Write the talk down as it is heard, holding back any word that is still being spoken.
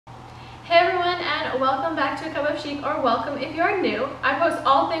Hey everyone, and welcome back to A Cup of Chic, or welcome if you are new. I post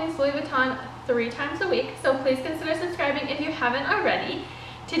all things Louis Vuitton 3 times a week, so please consider subscribing if you haven't already.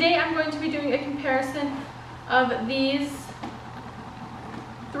 Today I'm going to be doing a comparison of these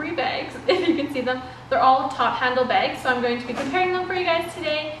 3 bags, if you can see them. They're all top handle bags, so I'm going to be comparing them for you guys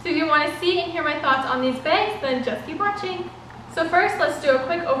today. So if you want to see and hear my thoughts on these bags, then just keep watching. So first, let's do a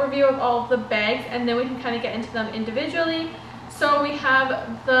quick overview of all of the bags, and then we can kind of get into them individually. So we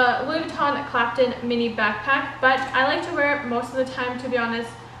have the Louis Vuitton Clapton mini backpack, but I like to wear it most of the time, to be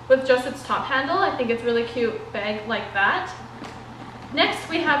honest, with just its top handle. I think it's a really cute bag like that. Next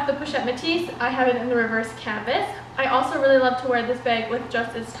we have the Pochette Metis. I have it in the reverse canvas. I also really love to wear this bag with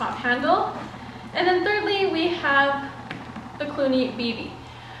just its top handle. And then thirdly we have the Cluny BB.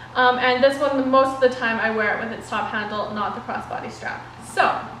 And this one, most of the time I wear it with its top handle, not the crossbody strap.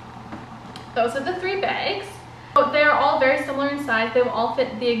 So those are the 3 bags. They are all very similar in size. They will all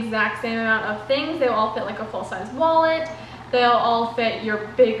fit the exact same amount of things. They will all fit like a full-size wallet. They'll all fit your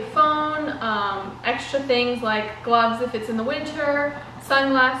big phone, extra things like gloves if it's in the winter,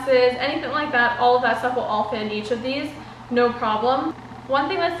 sunglasses, anything like that. All of that stuff will all fit in each of these, no problem. One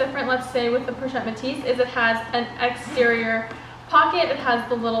thing that's different, let's say, with the Pochette Metis is it has an exterior pocket. It has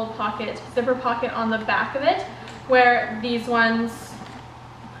the little pocket, zipper pocket on the back of it, where these ones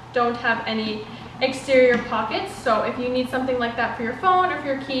don't have any exterior pockets. So if you need something like that for your phone or for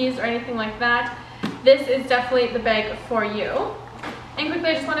your keys or anything like that, this is definitely the bag for you. And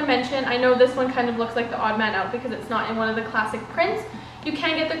quickly, I just want to mention, I know this one kind of looks like the odd man out because it's not in one of the classic prints. You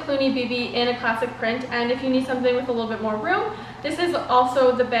can get the Cluny BB in a classic print, and if you need something with a little bit more room, this is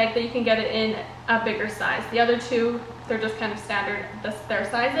also the bag that you can get it in a bigger size. The other two, they're just kind of standard, their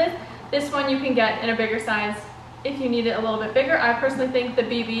sizes. This one you can get in a bigger size if you need it a little bit bigger. I personally think the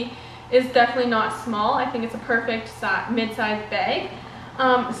BB is definitely not small. I think it's a perfect mid-sized bag.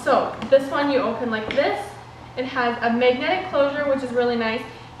 So this one you open like this. It has a magnetic closure, which is really nice.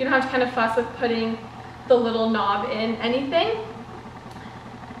 You don't have to kind of fuss with putting the little knob in anything.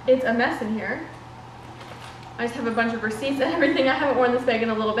 It's a mess in here. I just have a bunch of receipts and everything. I haven't worn this bag in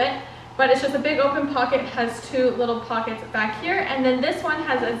a little bit, but it's just a big open pocket. It has 2 little pockets back here, and then this one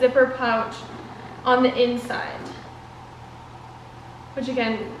has a zipper pouch on the inside, which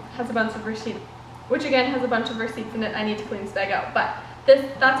again has a bunch of receipts. In it. I need to clean this bag out, but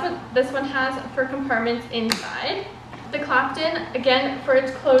that's what this one has for compartments inside. The Clapton, again, for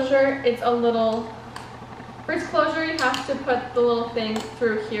its closure, you have to put the little thing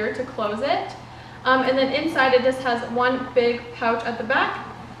through here to close it. And then inside it just has one big pouch at the back,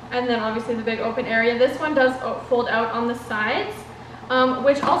 and then obviously the big open area. This one does fold out on the sides,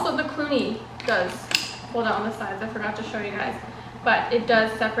 which also the Cluny does fold out on the sides. I forgot to show you guys. But it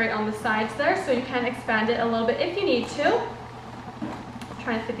does separate on the sides there, so you can expand it a little bit if you need to. I'm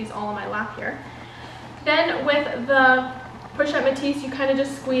trying to fit these all on my lap here. Then with the Pochette Metis, you kind of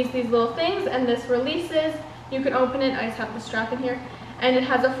just squeeze these little things and this releases. You can open it. I just have the strap in here. And it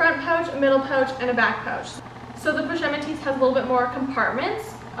has a front pouch, a middle pouch, and a back pouch. So the Pochette Metis has a little bit more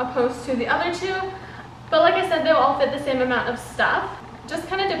compartments opposed to the other 2. But like I said, they'll all fit the same amount of stuff. Just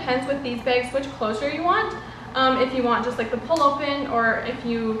kind of depends with these bags which closure you want. If you want just like the pull open, or if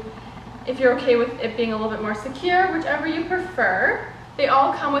you're okay with it being a little bit more secure, whichever you prefer. They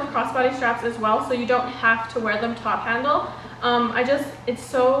all come with crossbody straps as well, so you don't have to wear them top handle. I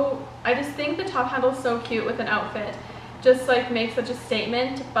just think the top handle is so cute with an outfit. Just like makes such a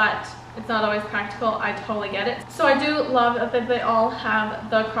statement, but it's not always practical. I totally get it. So I do love that they all have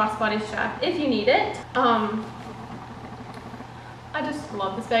the crossbody strap if you need it. I just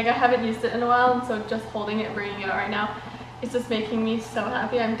love this bag. I haven't used it in a while, and so just holding it and bringing it out right now is just making me so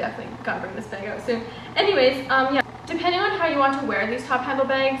happy. I'm definitely gonna bring this bag out soon. Anyways, yeah, depending on how you want to wear these top handle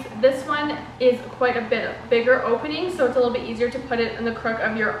bags, this one is quite a bit bigger opening, so it's a little bit easier to put it in the crook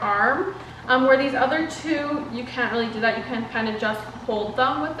of your arm. Where these other 2, you can't really do that. You can kind of just hold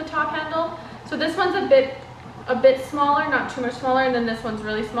them with the top handle. So this one's a bit smaller, not too much smaller, and then this one's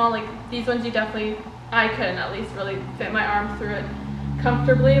really small. Like these ones, I couldn't at least really fit my arm through it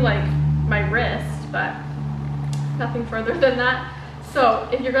comfortably, like my wrist, but nothing further than that. So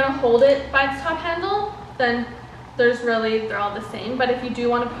if you're gonna hold it by its top handle, then they're all the same. But if you do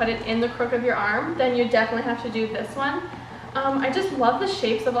want to put it in the crook of your arm, then you definitely have to do this one. I just love the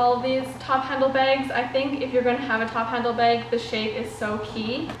shapes of all of these top handle bags. I think if you're going to have a top handle bag, the shape is so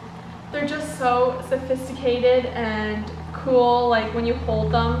key. They're just so sophisticated and cool, like when you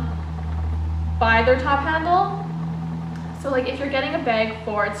hold them by their top handle. So like if you're getting a bag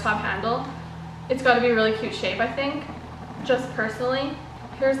for its top handle, it's got to be a really cute shape, I think, just personally.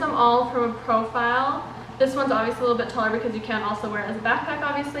 Here's them all from a profile. This one's obviously a little bit taller because you can also wear it as a backpack,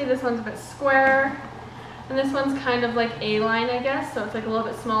 obviously. This one's a bit square. And this one's kind of like A-line, I guess. So it's like a little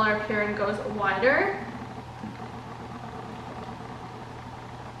bit smaller up here and goes wider.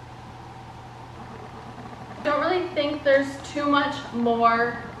 I don't really think there's too much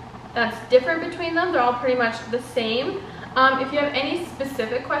more that's different between them. They're all pretty much the same. If you have any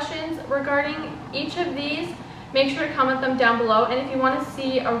specific questions regarding each of these, make sure to comment them down below. And if you want to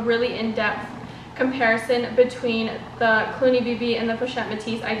see a really in-depth comparison between the Cluny BB and the Pochette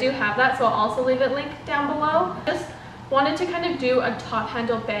Metis, I do have that, so I'll also leave it linked down below. Just wanted to kind of do a top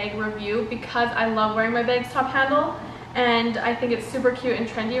handle bag review because I love wearing my bags top handle and I think it's super cute and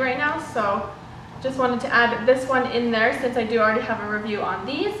trendy right now, so just wanted to add this one in there since I do already have a review on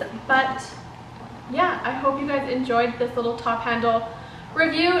these. But yeah, I hope you guys enjoyed this little top handle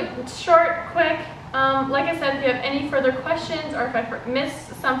review. It's short, quick. Like I said, if you have any further questions or if I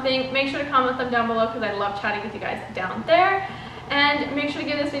missed something, make sure to comment them down below because I love chatting with you guys down there. And make sure to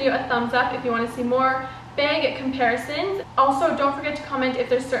give this video a thumbs up if you want to see more bag comparisons. Also, don't forget to comment if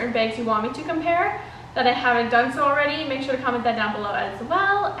there's certain bags you want me to compare that I haven't done so already. Make sure to comment that down below as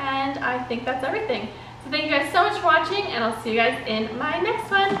well. And I think that's everything. So thank you guys so much for watching, and I'll see you guys in my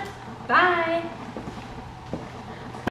next one. Bye!